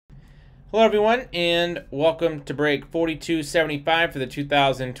Hello everyone, and welcome to break 4275 for the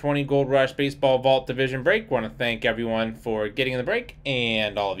 2020 Gold Rush Baseball Vault Division break. Want to thank everyone for getting in the break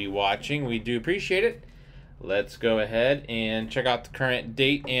and all of you watching. We do appreciate it. Let's go ahead and check out the current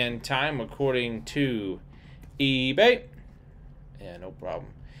date and time according to eBay. Yeah, no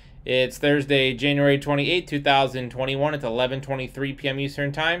problem. It's Thursday, January 28, 2021. It's 11:23 p.m.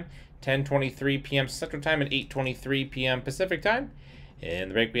 Eastern Time, 10:23 p.m. Central Time, and 8:23 p.m. Pacific Time. In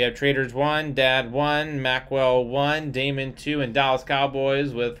the break, we have Traders 1, Dad 1, Macwell 1, Damon 2, and Dallas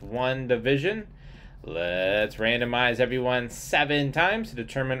Cowboys with 1 division. Let's randomize everyone 7 times to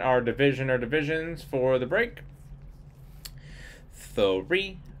determine our division or divisions for the break.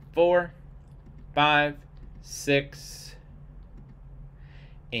 3, 4, 5, 6,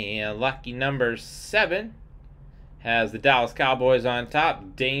 and lucky number 7 has the Dallas Cowboys on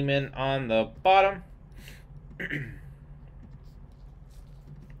top, Damon on the bottom.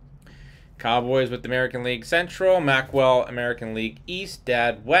 Cowboys with the American League Central, Macwell American League East,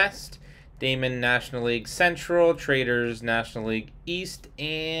 Dad West, Damon National League Central, Traders National League East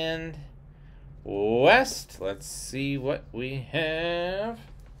and West. Let's see what we have.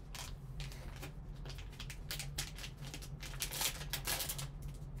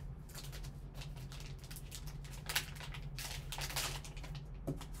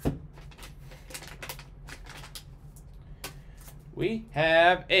 We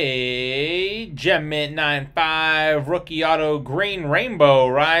have a Gem Mint 9.5 Rookie Auto Green Rainbow.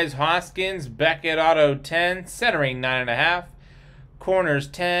 Rise Hoskins, Beckett Auto 10, centering 9.5, corners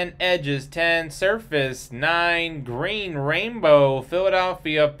 10, edges 10, surface 9, Green Rainbow,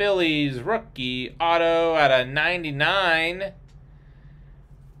 Philadelphia Phillies Rookie Auto at a 99.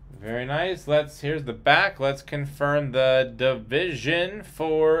 Very nice. Here's the back. Let's confirm the division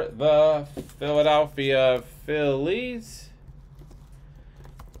for the Philadelphia Phillies.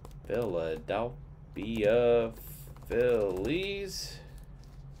 Philadelphia Phillies.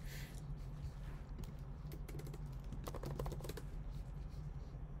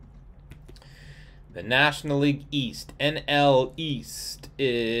 The National League East, NL East,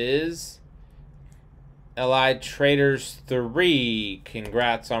 is Allied Traders 3.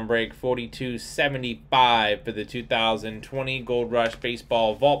 Congrats on break 4275 for the 2020 Gold Rush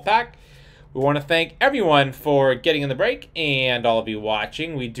Baseball Vault Pack. We want to thank everyone for getting in the break and all of you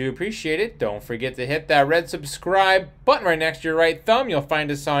watching. We do appreciate it. Don't forget to hit that red subscribe button right next to your right thumb. You'll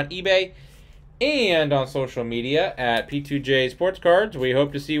find us on eBay and on social media at P2J Sports Cards. We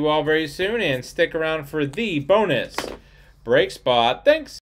hope to see you all very soon and stick around for the bonus break spot. Thanks.